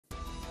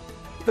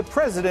The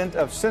president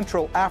of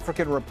Central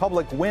African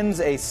Republic wins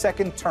a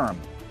second term,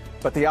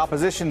 but the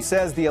opposition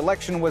says the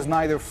election was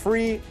neither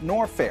free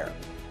nor fair.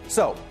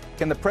 So,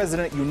 can the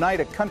president unite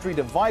a country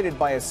divided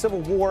by a civil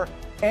war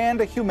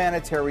and a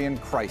humanitarian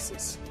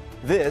crisis?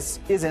 This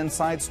is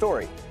Inside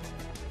Story.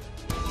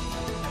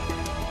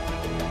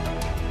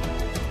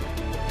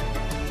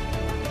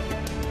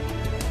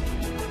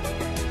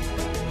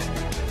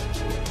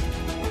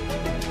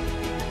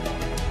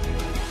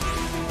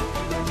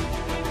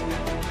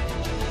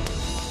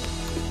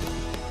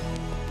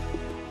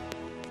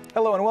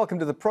 Hello and welcome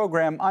to the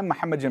program. I'm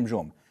Mohammed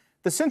Jamjoom.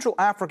 The Central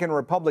African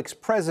Republic's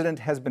president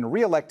has been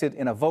re-elected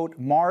in a vote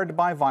marred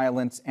by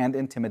violence and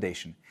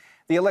intimidation.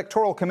 The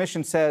Electoral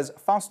Commission says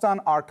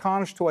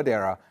Faustin-Archange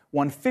Touadera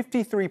won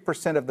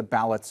 53% of the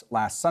ballots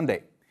last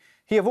Sunday.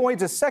 He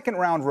avoids a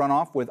second-round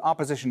runoff with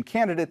opposition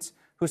candidates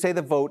who say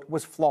the vote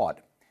was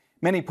flawed.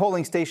 Many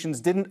polling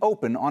stations didn't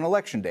open on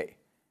Election Day.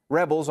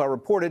 Rebels are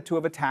reported to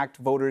have attacked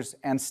voters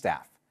and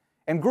staff.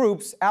 And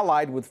groups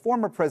allied with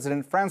former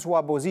President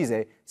Francois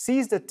Bozize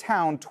seized a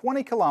town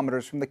 20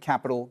 kilometers from the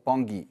capital,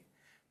 Bangui.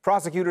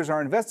 Prosecutors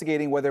are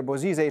investigating whether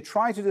Bozize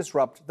tried to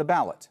disrupt the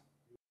ballot.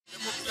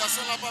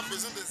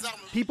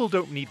 People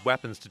don't need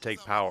weapons to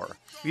take power.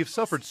 We have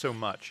suffered so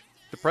much.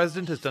 The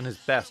president has done his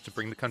best to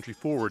bring the country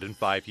forward in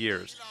 5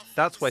 years.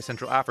 That's why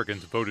Central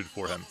Africans voted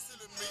for him.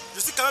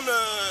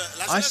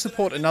 I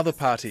support another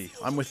party.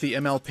 I'm with the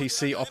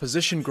MLPC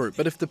opposition group,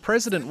 but if the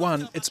president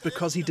won, it's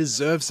because he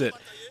deserves it.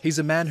 He's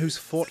a man who's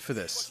fought for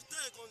this.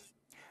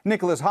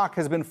 Nicholas Hawk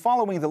has been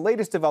following the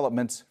latest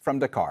developments from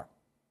Dakar.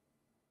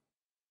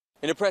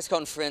 In a press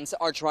conference,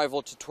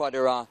 arch-rival to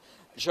Touadera,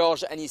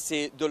 Georges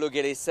Anissé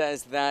Dologuere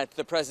says that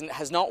the president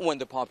has not won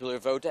the popular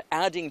vote,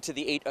 adding to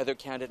the 8 other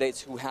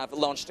candidates who have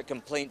launched a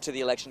complaint to the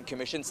Election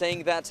Commission,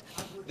 saying that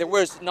there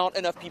was not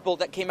enough people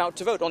that came out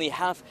to vote. Only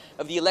half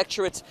of the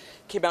electorate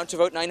came out to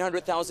vote,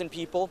 900,000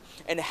 people,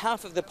 and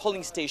half of the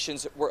polling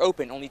stations were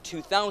open, only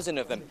 2,000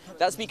 of them.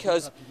 That's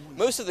because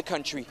most of the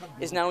country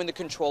is now in the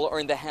control or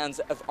in the hands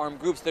of armed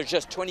groups. They're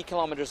just 20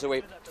 kilometers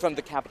away from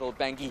the capital,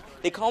 Bangui.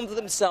 They call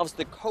themselves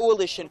the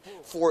Coalition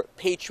for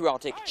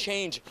Patriotic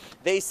Change.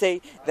 They say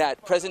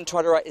that President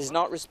Touadera is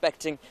not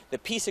respecting the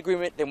peace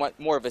agreement. They want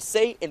more of a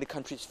say in the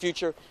country's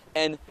future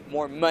and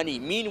more money.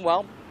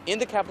 Meanwhile, in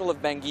the capital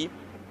of Bangui,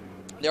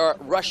 there are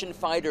Russian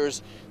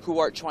fighters who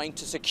are trying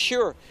to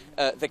secure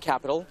the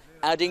capital.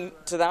 Adding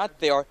to that,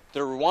 they are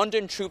the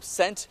Rwandan troops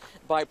sent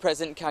by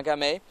President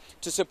Kagame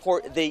to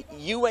support the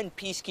UN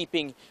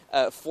peacekeeping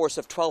force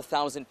of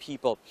 12,000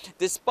 people.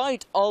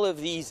 Despite all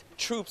of these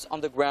troops on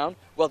the ground,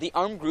 well, the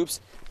armed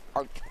groups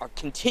are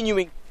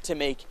continuing to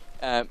make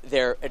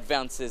their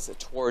advances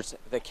towards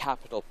the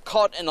capital.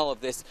 Caught in all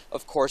of this,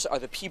 of course, are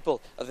the people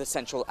of the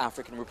Central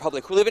African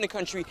Republic, who live in a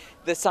country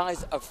the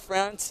size of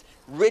France,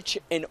 rich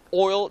in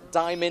oil,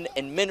 diamond,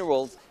 and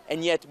minerals,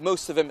 and yet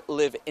most of them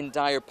live in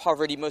dire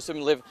poverty. Most of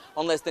them live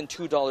on less than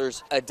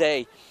 $2 a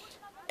day.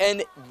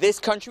 And this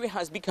country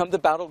has become the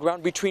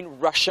battleground between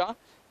Russia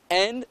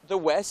and the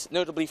West,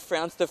 notably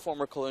France, the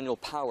former colonial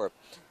power.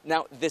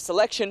 Now, this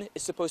election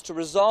is supposed to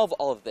resolve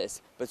all of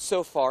this, but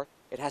so far,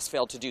 it has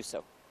failed to do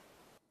so.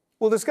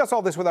 We'll discuss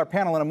all this with our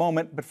panel in a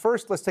moment, but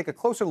first, let's take a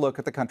closer look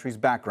at the country's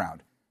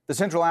background. The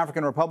Central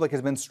African Republic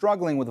has been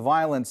struggling with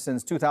violence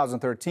since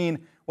 2013,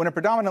 when a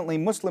predominantly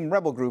Muslim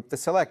rebel group, the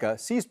Seleka,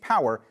 seized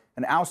power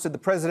and ousted the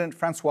president,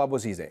 Francois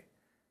Bozize.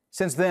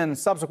 Since then,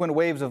 subsequent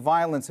waves of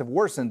violence have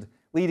worsened,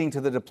 leading to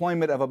the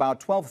deployment of about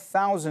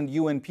 12,000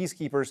 UN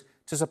peacekeepers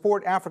to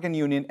support African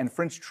Union and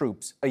French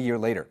troops a year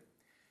later.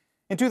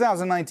 In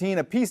 2019,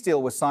 a peace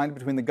deal was signed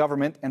between the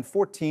government and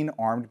 14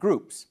 armed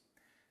groups.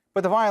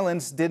 But the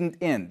violence didn't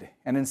end,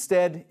 and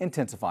instead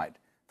intensified.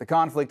 The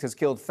conflict has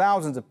killed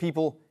thousands of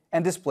people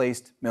and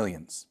displaced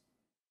millions.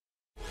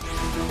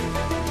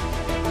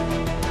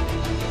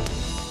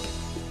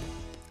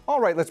 All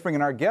right, let's bring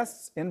in our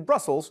guests. In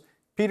Brussels,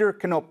 Peter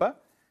Knoope.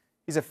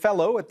 He's a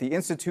fellow at the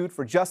Institute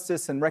for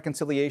Justice and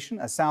Reconciliation,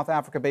 a South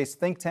Africa-based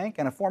think tank,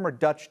 and a former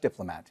Dutch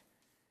diplomat.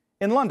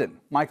 In London,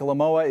 Michael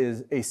Amoah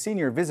is a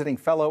senior visiting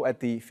fellow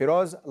at the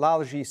Firoz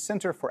Lalji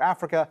Center for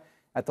Africa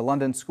at the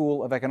London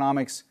School of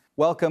Economics.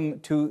 Welcome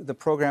to the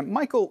program.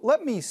 Michael,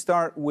 let me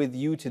start with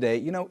you today.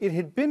 You know, it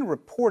had been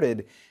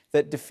reported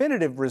that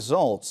definitive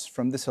results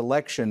from this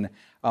election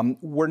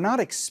were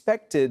not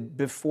expected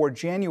before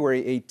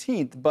January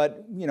 18th,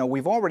 but, you know,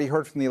 we've already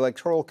heard from the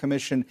Electoral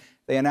Commission.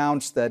 They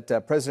announced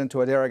that President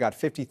Touadera got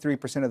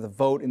 53% of the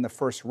vote in the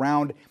first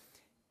round.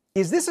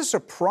 Is this a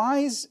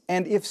surprise?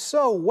 And if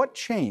so, what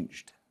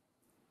changed?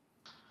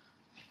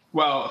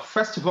 Well,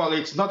 first of all,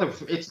 it's not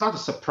a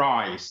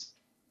surprise.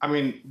 I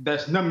mean,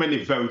 there's not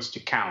many votes to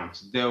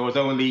count. There was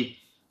only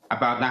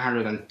about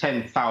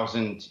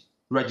 910,000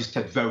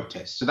 registered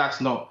voters, so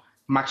that's not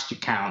much to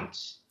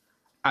count.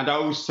 And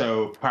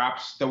also,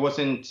 perhaps there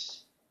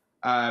wasn't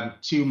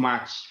too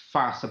much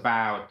fuss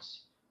about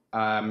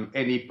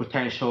any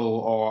potential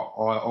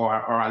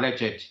or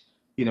alleged,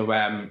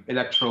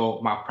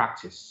 electoral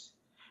malpractice.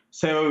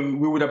 So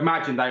we would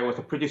imagine that it was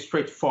a pretty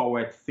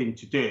straightforward thing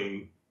to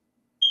do.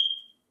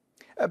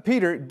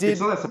 Peter, it's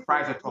not a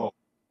surprise at all.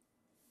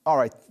 All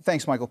right,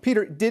 thanks, Michael.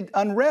 Peter, did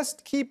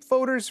unrest keep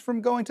voters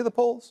from going to the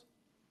polls?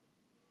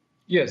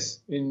 Yes,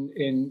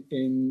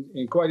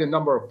 in quite a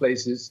number of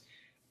places,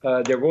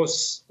 it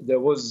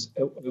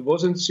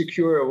wasn't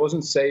secure, it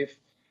wasn't safe.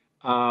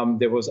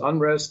 There was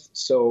unrest,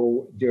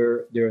 so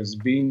there's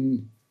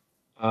been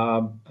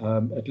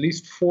at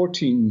least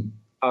 14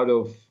 out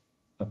of,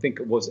 I think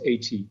it was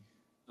 80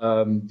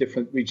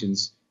 different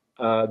regions.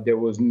 There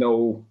was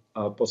no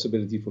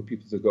possibility for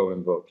people to go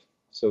and vote.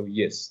 So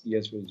yes, the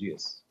answer is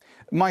yes.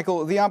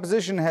 Michael, the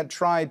opposition had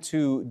tried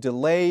to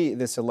delay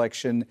this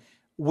election.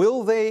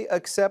 Will they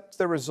accept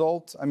the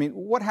result? I mean,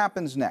 what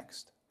happens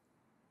next?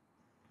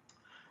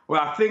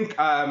 Well, I think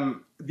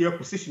the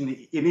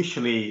opposition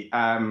initially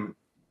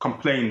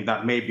complained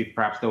that maybe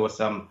perhaps there was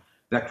some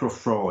electoral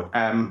fraud.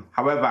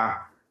 However,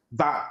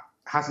 that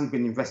hasn't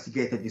been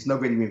investigated. It's not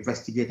going to be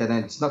investigated,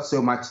 and it's not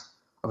so much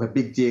of a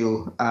big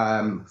deal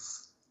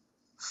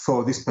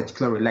for this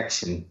particular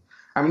election.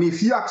 I mean,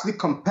 if you actually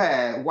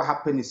compare what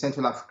happened in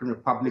Central African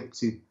Republic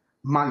to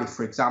Mali,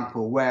 for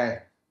example,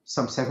 where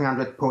some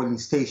 700 polling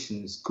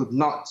stations could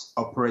not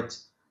operate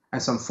and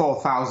some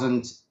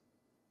 4,000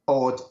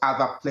 odd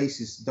other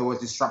places, there was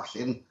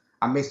disruption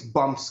amidst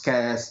bomb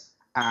scares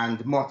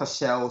and mortar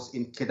shells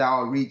in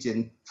Kidal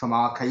region from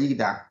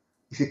Al-Qaeda.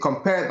 If you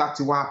compare that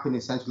to what happened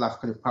in Central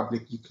African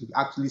Republic, you could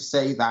actually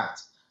say that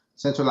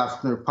Central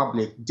African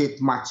Republic did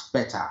much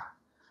better.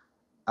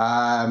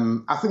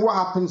 I think what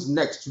happens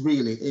next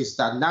really is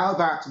that now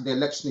that the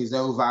election is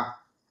over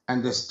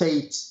and the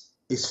state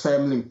is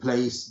firmly in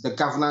place, the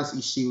governance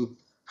issue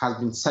has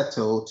been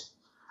settled,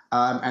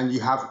 and you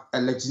have a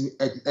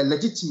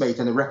legitimate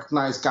and a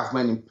recognized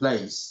government in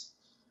place,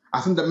 I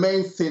think the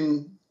main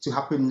thing to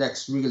happen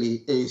next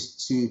really is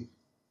to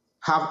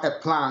have a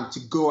plan to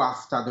go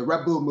after the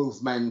rebel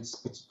movements,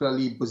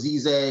 particularly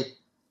Bozize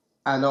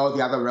and all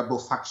the other rebel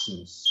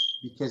factions,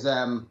 because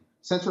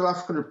Central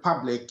African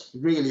Republic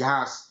really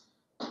has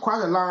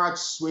quite a large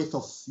swathe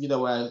of,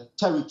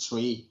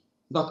 territory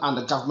not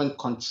under government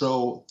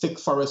control, thick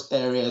forest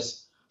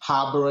areas,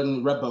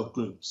 harboring rebel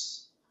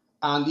groups.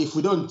 And if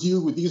we don't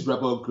deal with these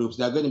rebel groups,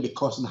 they're going to be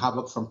causing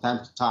havoc from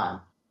time to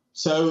time.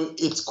 So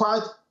it's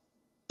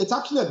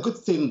actually a good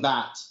thing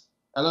that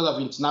a lot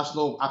of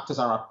international actors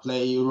are at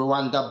play: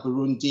 Rwanda,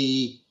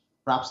 Burundi,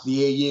 perhaps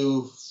the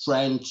AU,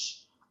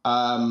 French,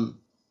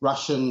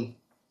 Russian,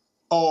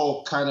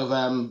 all kind of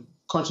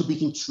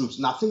contributing troops.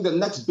 And I think the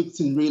next big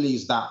thing really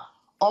is that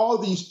all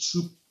these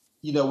troop,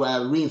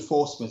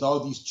 reinforcements,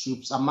 all these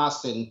troops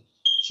amassing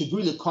should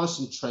really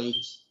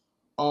concentrate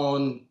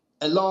on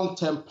a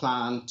long-term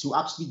plan to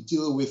actually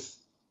deal with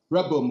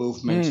rebel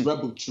movements,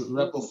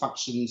 rebel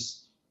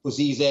factions,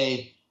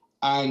 Bozize,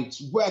 and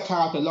work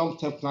out a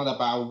long-term plan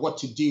about what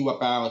to do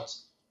about,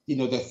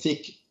 the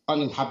thick,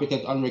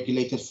 uninhabited,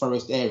 unregulated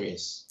forest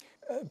areas.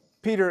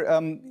 Peter,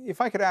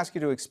 if I could ask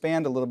you to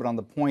expand a little bit on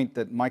the point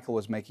that Michael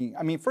was making.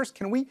 I mean, first,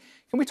 can we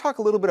talk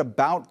a little bit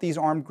about these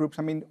armed groups?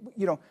 I mean,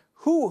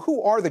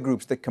 who are the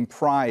groups that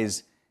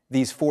comprise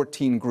these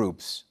 14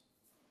 groups?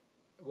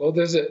 Well,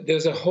 there's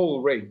a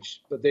whole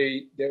range, but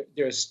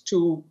there's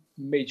two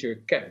major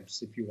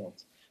camps, if you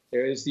want.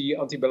 There is the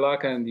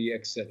Anti-Balaka and the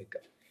Exelica.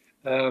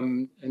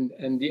 And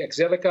the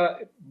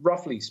Exelica,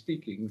 roughly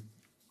speaking,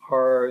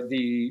 are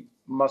the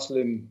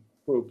Muslim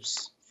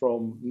groups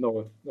from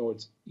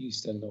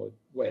northeast and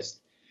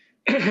northwest.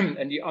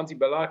 And the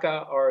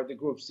Anti-Balaka are the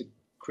groups, the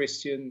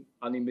Christian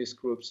animist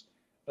groups,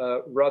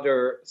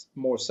 rather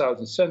more south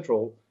and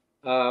central,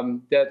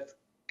 that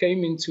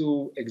came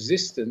into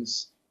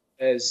existence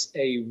as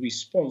a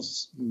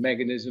response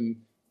mechanism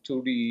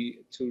to the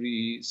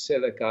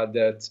Seleka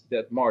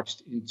that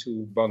marched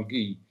into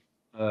Bangui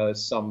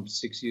some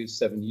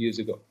 7 years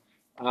ago.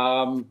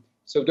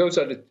 So those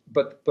are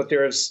but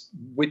there's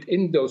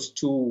within those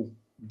two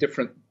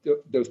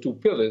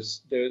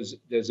pillars,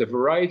 there's a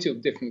variety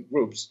of different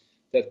groups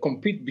that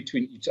compete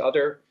between each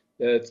other,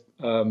 that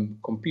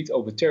compete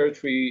over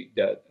territory,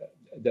 that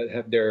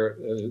have their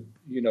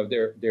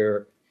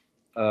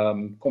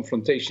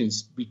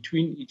confrontations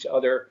between each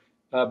other,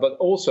 but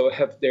also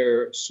have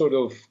their sort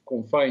of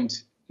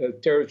confined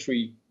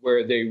territory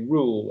where they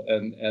rule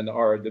and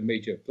are the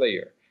major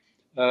player.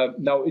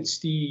 Now it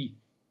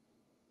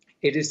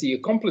is the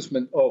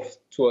accomplishment of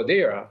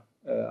Touadera.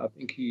 I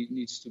think he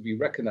needs to be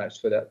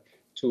recognized for that,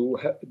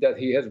 that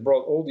he has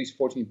brought all these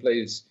 14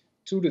 players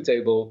to the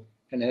table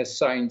and has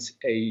signed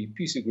a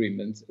peace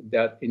agreement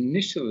that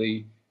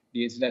initially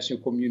the international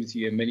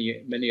community and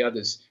many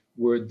others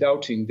were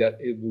doubting that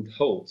it would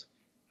hold.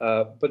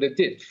 But it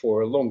did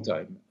for a long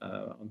time,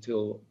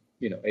 until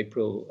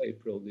April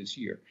this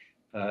year.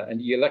 And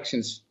the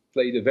elections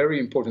played a very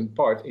important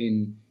part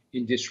in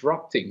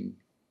disrupting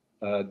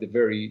the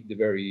very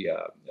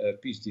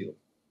peace deal.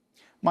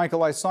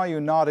 Michael, I saw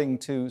you nodding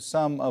to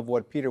some of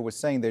what Peter was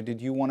saying there.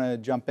 Did you want to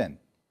jump in?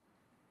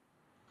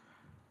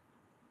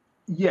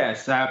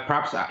 Yes,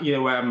 perhaps we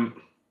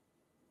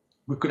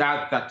could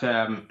add that.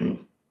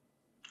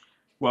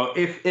 Well,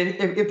 if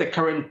the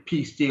current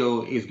peace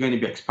deal is going to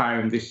be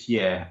expiring this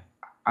year,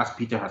 as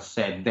Peter has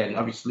said, then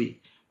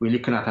obviously we're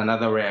looking at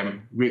another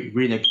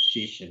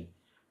renegotiation.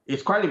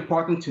 It's quite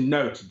important to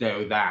note,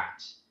 though,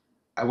 that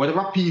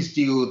whatever peace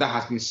deal that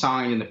has been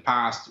signed in the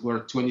past, were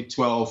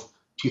 2012,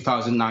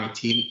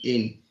 2019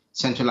 in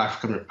Central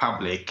African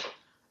Republic,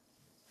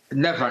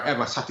 never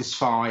ever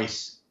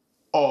satisfies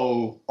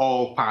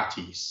all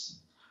parties,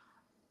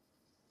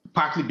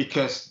 partly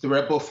because the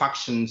rebel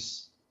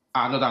factions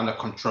are not under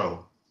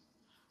control.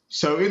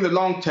 So in the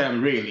long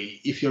term,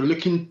 really, if you're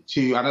looking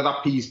to another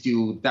peace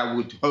deal that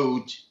would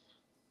hold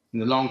in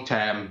the long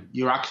term,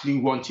 you actually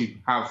want to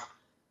have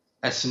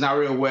a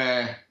scenario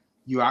where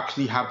you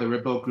actually have the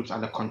rebel groups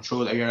under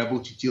control and you're able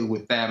to deal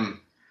with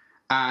them.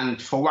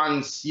 And for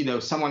once,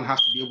 someone has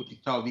to be able to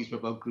tell these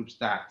rebel groups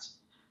that,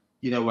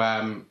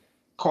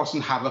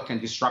 causing havoc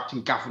and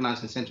disrupting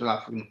governance in Central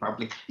African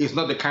Republic is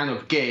not the kind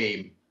of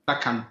game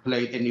that can be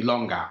played any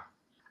longer.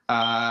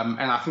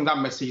 And I think that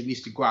message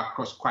needs to go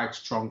across quite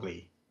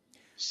strongly.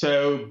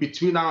 So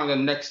between now and the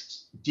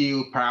next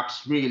deal,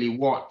 perhaps really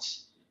what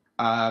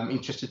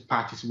interested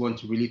parties want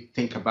to really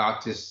think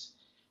about is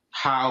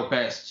how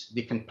best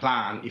they can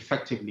plan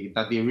effectively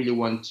that they really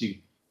want to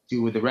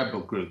deal with the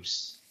rebel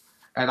groups.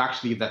 And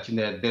actually that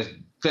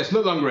there's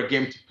no longer a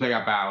game to play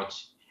about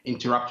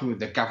interrupting with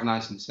the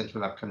governance in the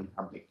Central African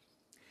Republic.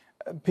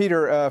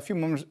 Peter, a few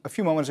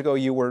moments ago,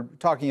 you were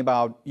talking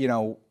about,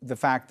 the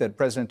fact that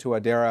President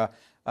Touadera,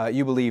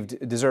 you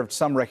believed, deserved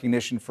some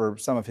recognition for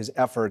some of his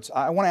efforts.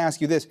 I want to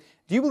ask you this.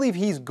 Do you believe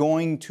he's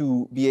going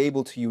to be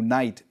able to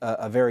unite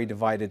a very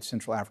divided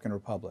Central African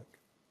Republic?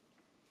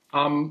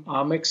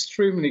 I'm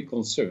extremely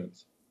concerned,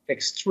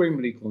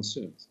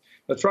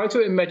 But try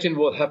to imagine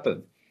what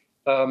happened.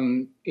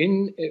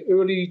 In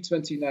early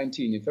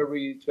 2019, in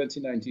February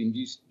 2019,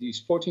 these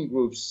 14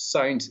 groups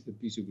signed the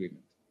peace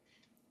agreement.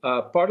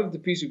 Part of the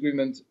peace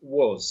agreement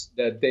was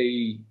that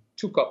they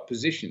took up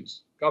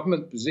positions,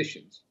 government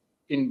positions,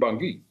 in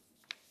Bangui.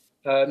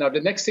 Now,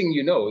 the next thing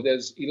you know,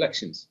 there's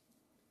elections.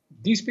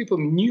 These people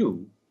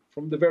knew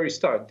from the very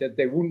start that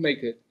they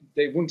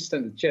wouldn't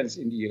stand a chance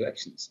in the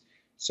elections.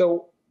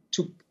 So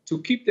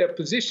to keep their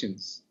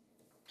positions,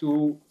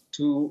 to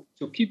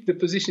keep the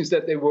positions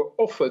that they were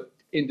offered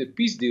in the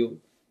peace deal,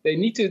 they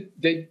needed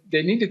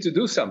to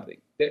do something.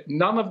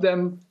 None of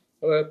them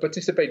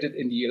participated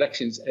in the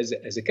elections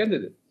as a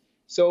candidate.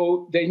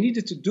 So they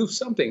needed to do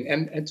something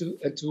and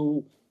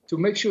to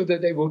make sure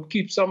that they would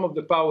keep some of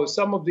the power,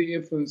 some of the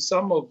influence,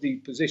 some of the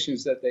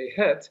positions that they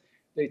had,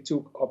 they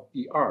took up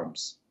the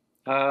arms.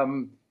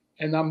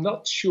 And I'm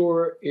not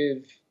sure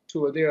if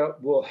Touadera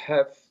will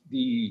have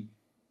the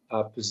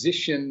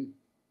position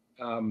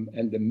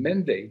and the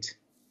mandate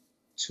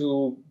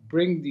to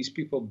bring these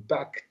people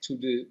back to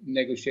the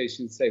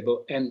negotiation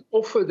table and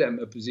offer them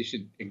a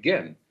position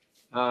again.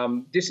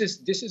 This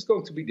is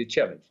going to be the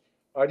challenge.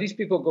 Are these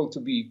people going to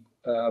be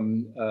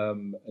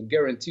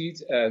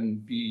guaranteed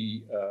and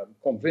be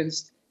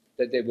convinced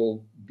that they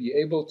will be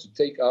able to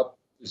take up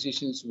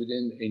positions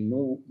within a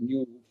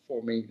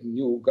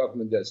new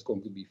government that's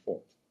going to be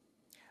formed?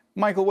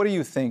 Michael, what do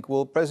you think?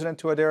 Will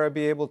President Touadera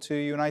be able to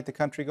unite the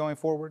country going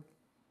forward?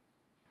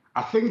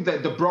 I think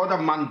that the broader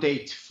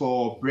mandate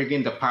for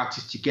bringing the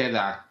parties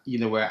together,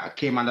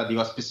 came under the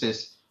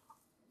auspices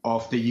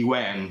of the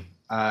UN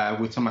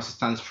with some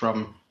assistance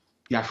from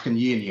the African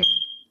Union.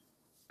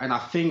 And I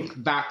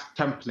think that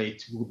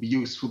template will be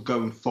useful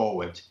going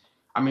forward.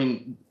 I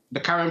mean,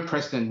 the current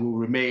president will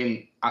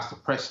remain as the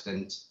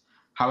president.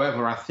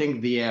 However, I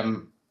think the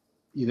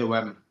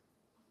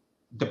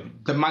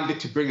mandate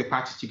to bring the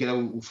parties together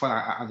will fall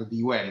under the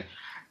UN.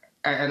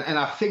 And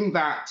I think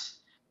that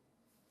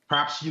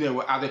perhaps,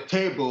 at the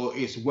table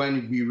is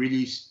when we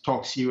really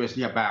talk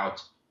seriously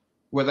about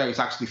whether it's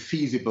actually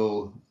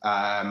feasible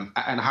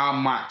and how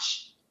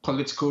much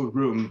political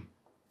room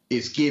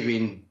is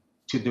given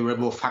to the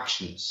rebel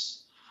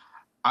factions.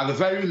 At the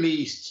very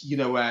least,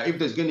 if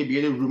there's going to be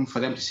any room for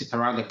them to sit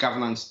around the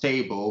governance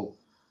table,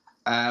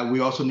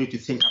 we also need to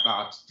think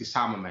about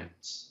disarmament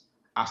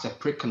as a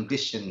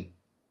precondition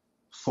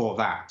for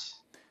that.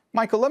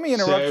 Michael, let me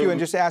interrupt you and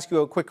just ask you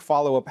a quick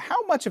follow-up.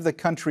 How much of the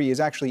country is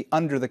actually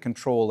under the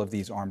control of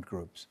these armed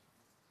groups?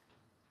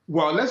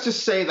 Well, let's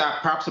just say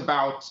that perhaps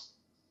about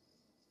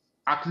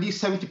at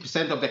least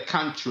 70% of the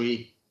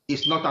country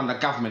is not under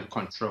government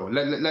control.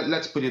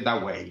 Let's put it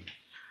that way.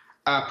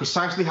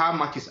 Precisely how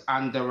much is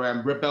under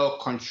rebel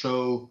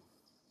control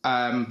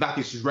that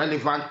is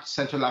relevant to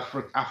Central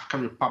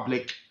African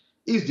Republic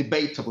is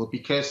debatable,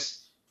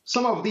 because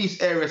some of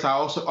these areas are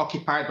also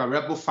occupied by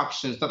rebel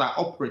factions that are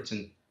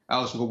operating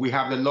elsewhere. We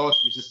have the Lord's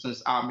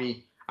Resistance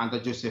Army under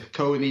Joseph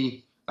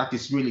Kony that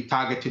is really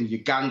targeting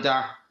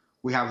Uganda.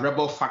 We have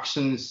rebel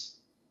factions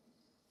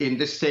in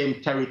the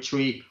same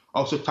territory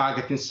also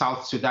targeting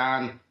South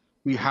Sudan.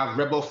 We have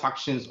rebel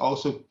factions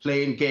also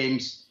playing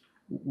games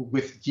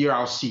with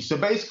DRC. So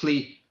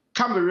basically,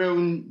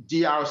 Cameroon,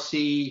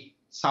 DRC,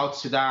 South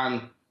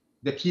Sudan,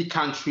 the key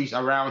countries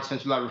around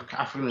Central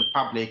African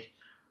Republic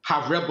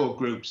have rebel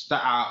groups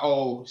that are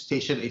all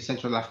stationed in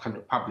Central African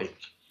Republic.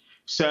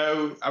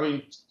 So, I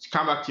mean, to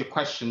come back to your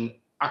question,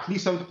 at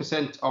least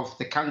 70% of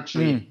the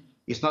country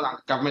is not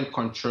under government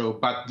control,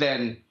 but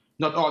then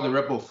not all the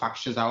rebel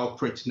factions are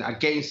operating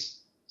against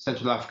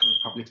Central African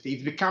Republic.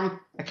 It's become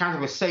a kind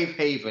of a safe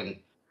haven.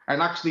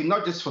 And actually,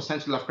 not just for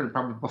Central African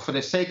Republic, but for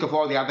the sake of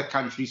all the other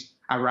countries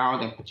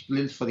around, and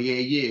particularly for the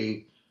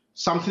AU,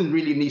 something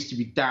really needs to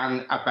be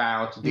done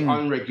about the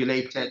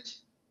unregulated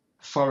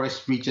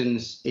forest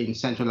regions in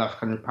Central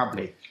African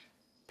Republic.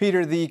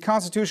 Peter, the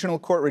Constitutional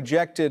Court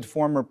rejected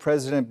former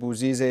President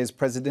Bozize's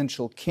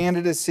presidential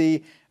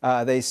candidacy.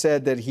 They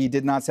said that he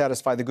did not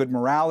satisfy the good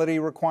morality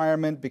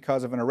requirement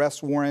because of an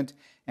arrest warrant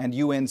and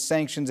UN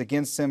sanctions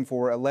against him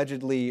for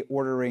allegedly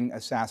ordering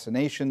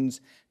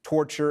assassinations,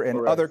 torture,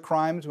 and other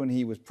crimes when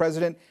he was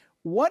president.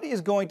 What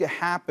is going to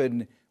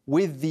happen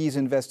with these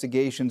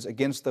investigations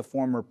against the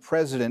former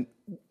president?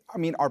 I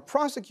mean, are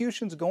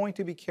prosecutions going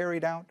to be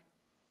carried out?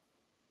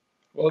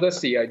 Well, that's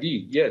the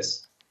idea,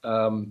 yes.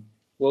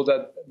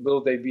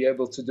 Will they be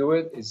able to do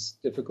it? It's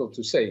difficult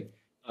to say.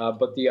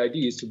 But the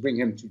idea is to bring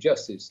him to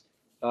justice.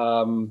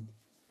 And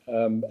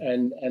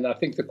I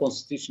think the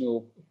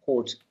Constitutional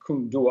Court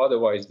couldn't do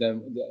otherwise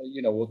than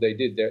what they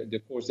did. The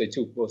course they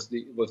took was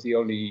the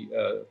only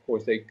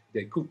course they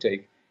could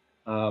take.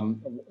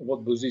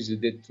 What Bozize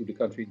did to the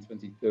country in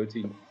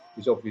 2013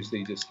 is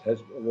obviously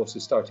was the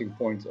starting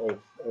point of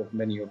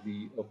many of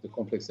the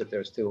conflicts that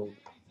they're still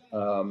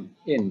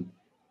in.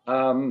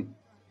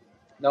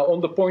 Now,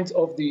 on the point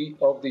of the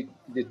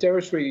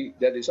territory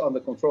that is under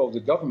control of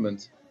the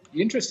government,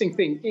 the interesting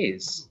thing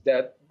is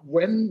that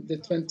when the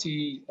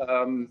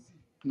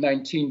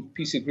 2019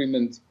 peace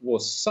agreement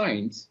was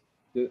signed,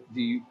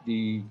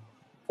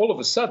 all of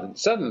a sudden,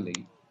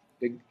 suddenly,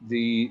 a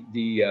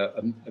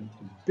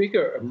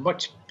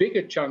much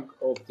bigger chunk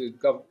of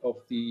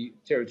the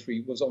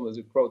territory was under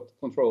the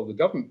control of the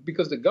government,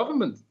 because the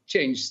government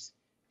changed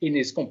in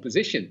its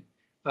composition.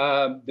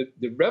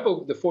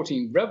 The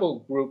 14 rebel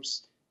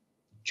groups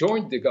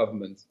joined the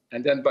government,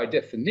 and then by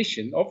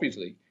definition,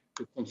 obviously,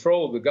 the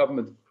control of the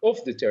government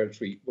of the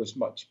territory was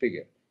much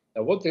bigger.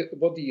 Now, what the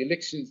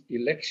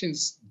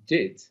elections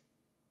did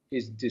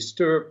is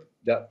disturb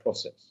that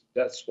process.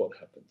 That's what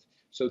happened.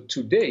 So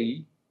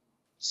today,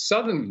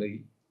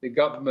 suddenly, the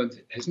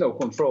government has no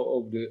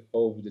control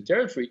over the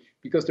territory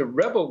because the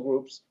rebel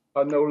groups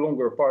are no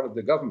longer part of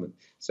the government.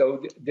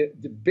 So the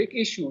big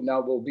issue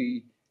now will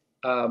be,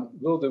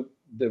 will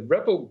the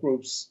rebel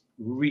groups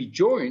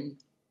rejoin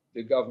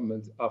the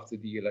government after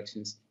the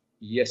elections,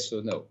 yes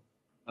or no?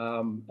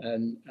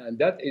 And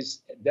that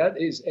is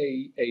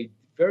a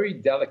very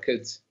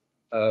delicate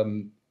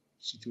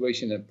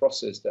situation and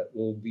process that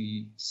we'll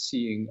be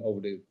seeing over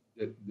the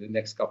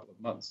next couple of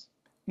months.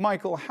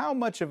 Michael, how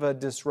much of a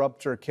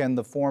disruptor can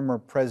the former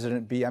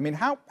president be? I mean,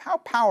 how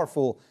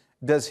powerful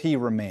does he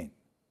remain?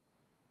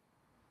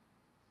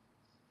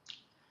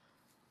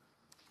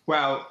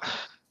 Well,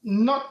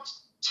 not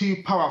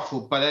too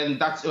powerful, but then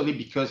that's only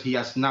because he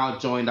has now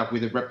joined up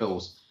with the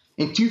rebels.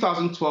 In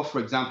 2012, for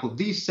example,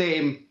 these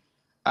same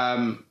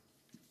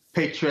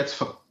Patriots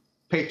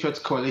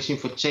Coalition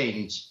for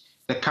Change,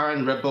 the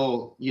current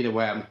rebel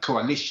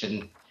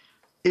coalition,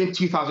 in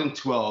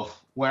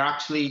 2012 were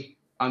actually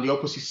on the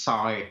opposite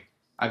side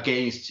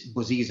against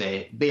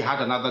Bozize. They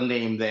had another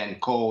name then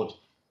called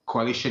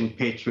Coalition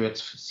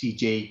Patriots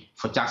CJ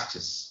for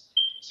Justice,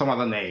 some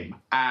other name.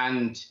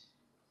 And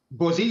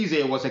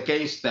Bozize was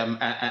against them,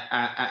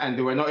 and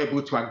they were not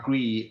able to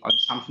agree on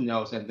something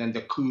else, and then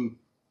the coup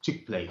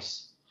took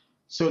place.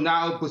 So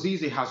now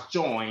Bozize has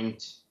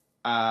joined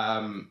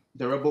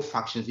the rebel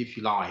factions, if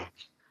you like,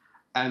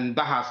 and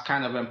that has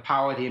kind of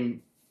empowered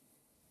him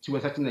to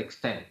a certain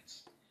extent.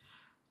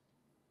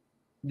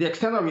 The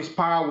extent of his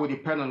power will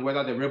depend on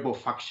whether the rebel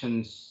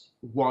factions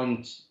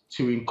want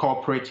to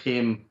incorporate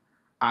him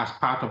as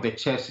part of the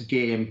chess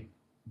game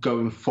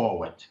going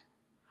forward.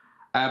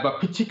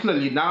 But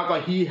particularly now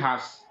that he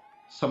has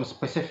some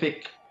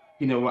specific,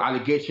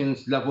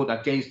 allegations leveled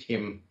against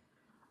him,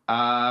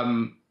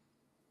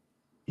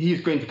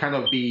 he's going to kind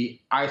of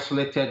be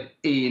isolated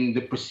in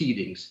the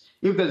proceedings.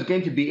 If there's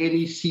going to be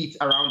any seats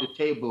around the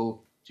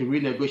table to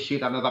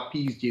renegotiate another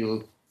peace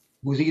deal,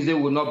 Bozize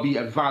will not be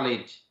a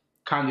valid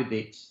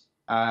candidate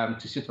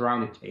to sit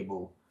around the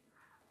table.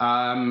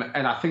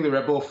 And I think the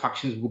rebel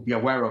factions will be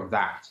aware of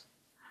that.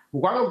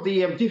 One of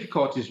the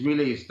difficulties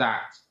really is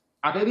that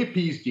at any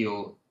peace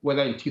deal,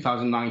 whether in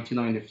 2019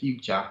 or in the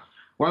future,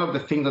 one of the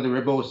things that the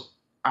rebels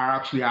are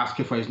actually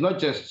asking for is not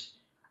just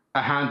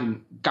a hand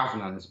in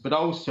governance, but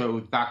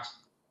also that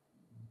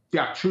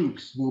their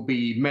troops will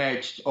be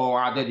merged or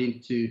added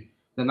into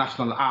the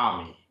national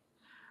army.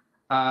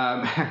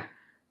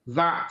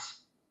 That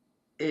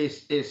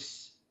is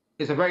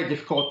a very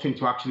difficult thing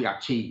to actually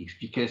achieve,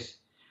 because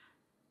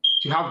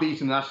to have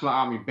these in the national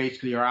army,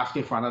 basically you're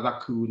asking for another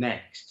coup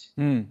next.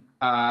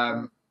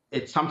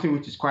 It's something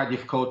which is quite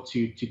difficult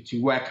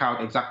to work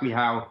out exactly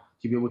how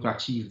to be able to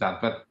achieve that,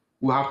 but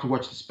we'll have to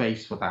watch the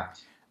space for that.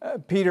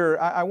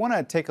 Peter, I want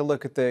to take a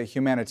look at the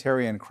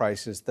humanitarian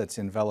crisis that's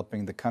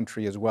enveloping the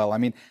country as well. I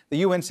mean, the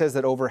UN says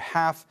that over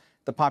half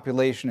the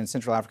population in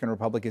Central African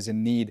Republic is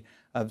in need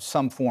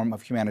some form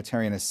of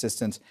humanitarian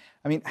assistance.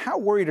 I mean, how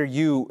worried are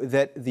you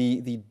that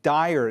the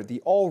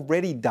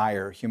already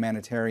dire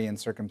humanitarian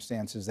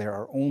circumstances there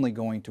are only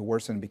going to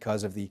worsen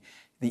because of the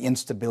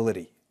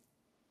instability?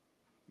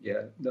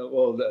 Yeah, no,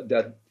 well,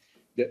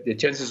 the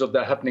chances of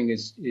that happening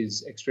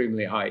is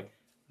extremely high.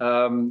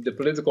 The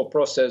political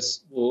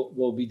process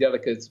will be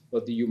delicate,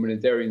 but the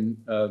humanitarian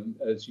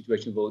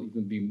situation will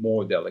even be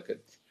more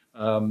delicate.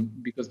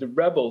 Because the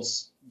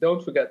rebels,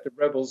 don't forget, the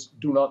rebels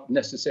do not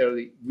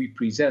necessarily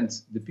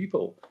represent the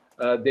people.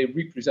 They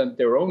represent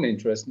their own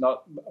interests,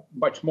 not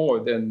much more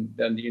than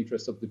the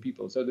interests of the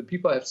people. So the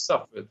people have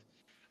suffered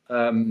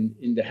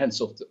in the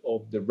hands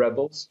of the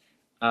rebels,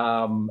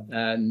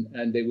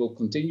 and they will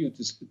continue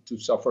to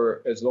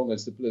suffer as long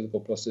as the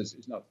political process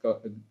is not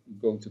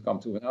going to come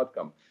to an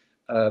outcome.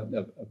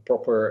 A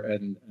proper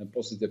and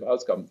positive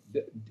outcome.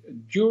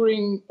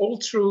 All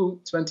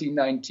through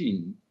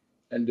 2019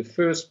 and the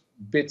first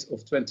bit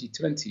of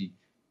 2020,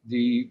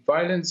 the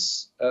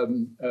violence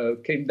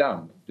came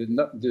down.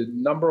 The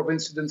number of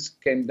incidents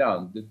came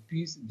down. The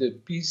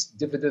peace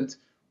dividend,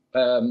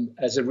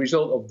 as a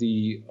result of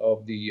the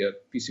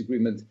peace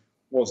agreement,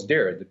 was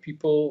there. The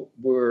people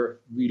were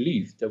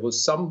relieved. There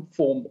was some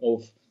form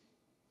of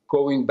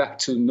going back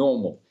to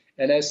normal.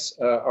 And as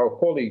our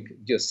colleague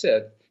just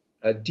said,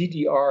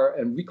 DDR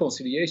and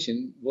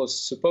reconciliation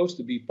was supposed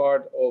to be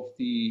part of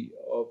the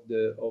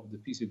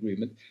peace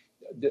agreement.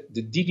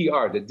 The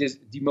DDR, the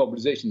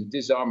demobilization, the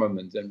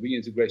disarmament, and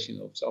reintegration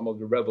of some of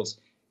the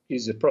rebels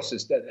is a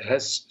process that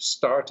has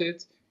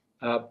started.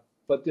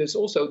 But there's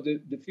also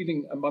the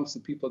feeling amongst the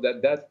people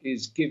that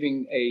is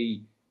giving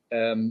a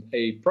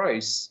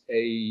price,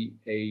 a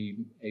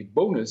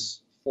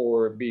bonus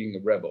for being a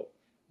rebel.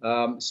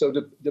 So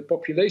the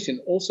population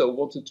also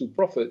wanted to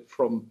profit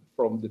from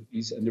the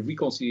peace, and the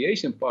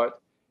reconciliation part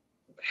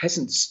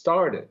hasn't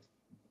started,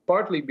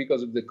 partly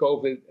because of the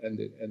COVID and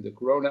the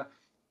Corona,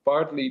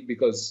 partly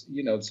because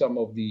some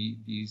of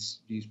these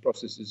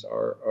processes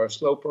are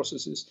slow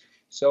processes.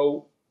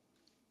 So,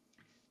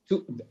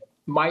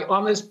 my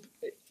honest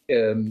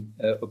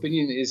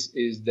opinion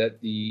is that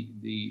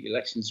the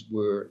elections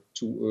were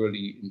too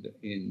early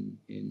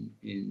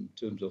in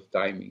terms of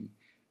timing.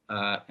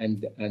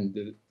 And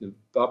the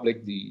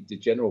public, the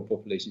general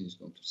population is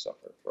going to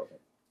suffer from it.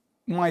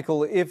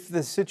 Michael, if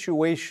the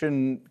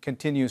situation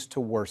continues to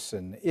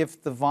worsen,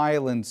 if the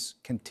violence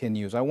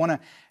continues, I want to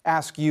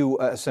ask you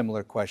a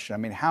similar question. I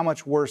mean, how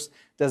much worse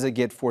does it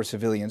get for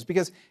civilians?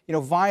 Because,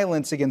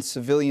 violence against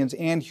civilians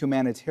and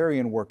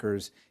humanitarian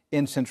workers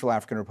in Central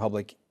African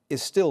Republic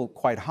is still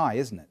quite high,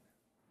 isn't it?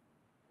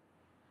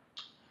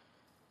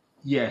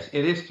 Yes,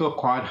 it is still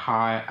quite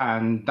high,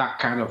 and that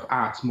kind of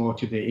adds more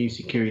to the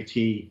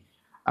insecurity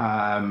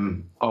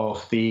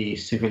of the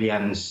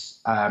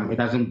civilians. It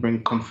doesn't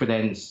bring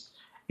confidence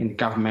in the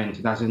government.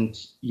 It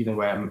doesn't,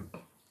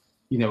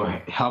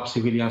 help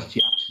civilians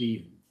to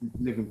actually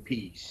live in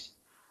peace.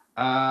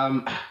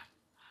 One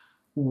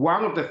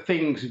of the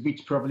things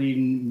which probably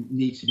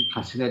needs to be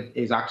considered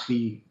is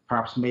actually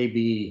perhaps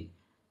maybe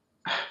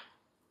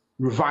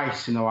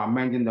revising or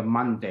amending the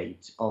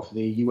mandate of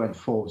the UN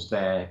force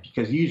there,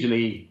 because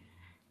usually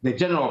the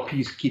general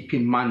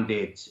peacekeeping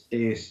mandate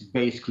is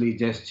basically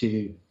just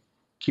to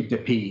keep the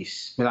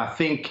peace. But I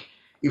think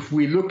if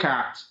we look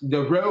at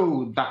the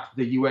role that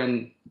the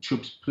UN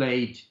troops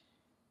played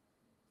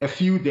a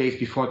few days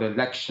before the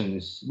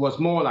elections, was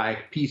more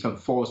like peace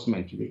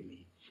enforcement,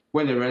 really,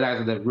 when they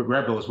realized that the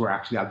rebels were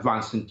actually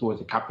advancing towards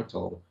the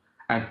capital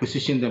and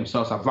positioning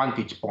themselves at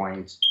vantage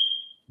points,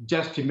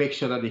 just to make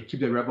sure that they keep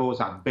the rebels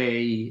at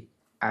bay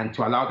and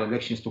to allow the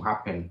elections to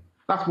happen.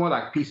 That's more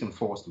like peace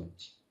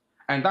enforcement.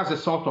 And that's the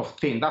sort of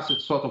thing, that's the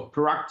sort of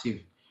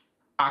proactive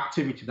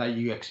activity that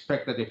you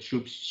expect that the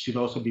troops should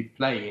also be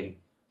playing.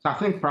 So I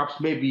think perhaps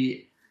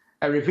maybe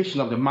a revision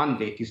of the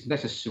mandate is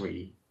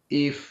necessary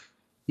if,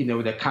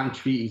 the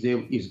country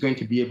is going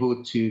to be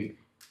able to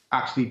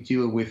actually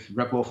deal with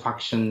rebel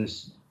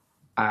factions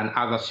and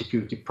other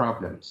security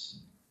problems.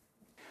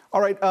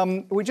 All right,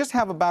 we just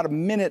have about a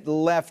minute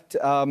left.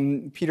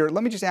 Peter,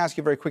 let me just ask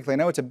you very quickly. I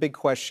know it's a big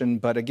question,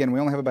 but again,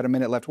 we only have about a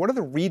minute left. What are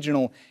the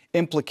regional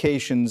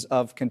implications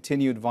of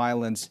continued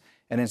violence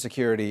and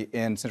insecurity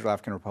in Central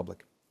African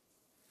Republic?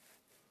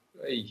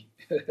 Hey,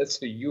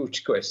 that's a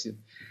huge question.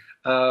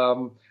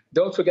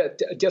 Don't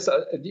forget, just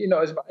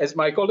as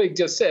my colleague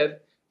just said,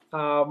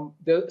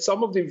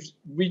 some of these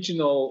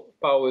regional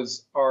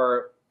powers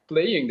are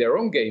playing their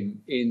own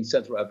game in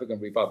Central African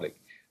Republic.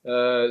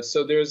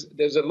 So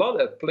there's a lot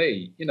at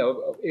play.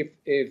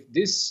 If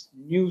this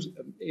new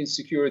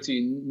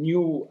insecurity,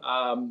 new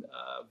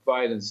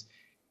violence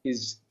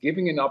is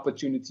giving an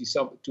opportunity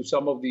to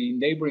some of the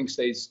neighboring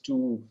states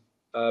to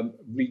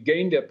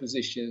regain their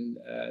position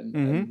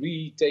and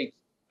retake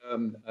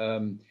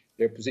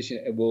their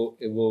position, it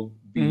will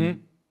be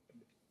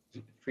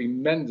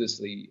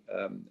tremendously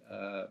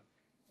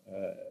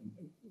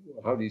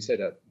how do you say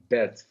that,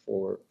 bad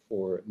for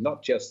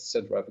not just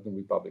Central African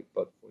Republic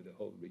but for the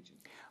whole region.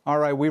 All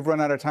right, we've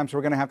run out of time, so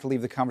we're going to have to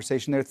leave the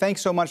conversation there.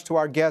 Thanks so much to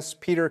our guests,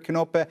 Peter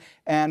Knoope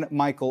and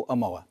Michael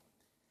Amoah.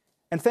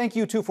 And thank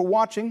you, too, for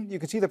watching. You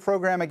can see the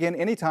program again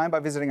anytime by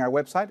visiting our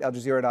website,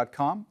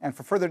 aljazeera.com. And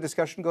for further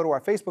discussion, go to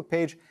our Facebook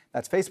page.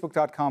 That's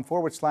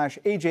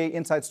facebook.com/AJ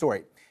Inside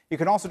Story. You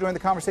can also join the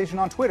conversation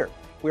on Twitter.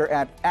 We're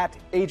at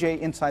AJ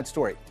Inside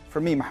Story.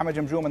 For me, Mohammed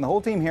Jamjoom, and the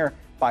whole team here,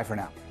 bye for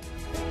now.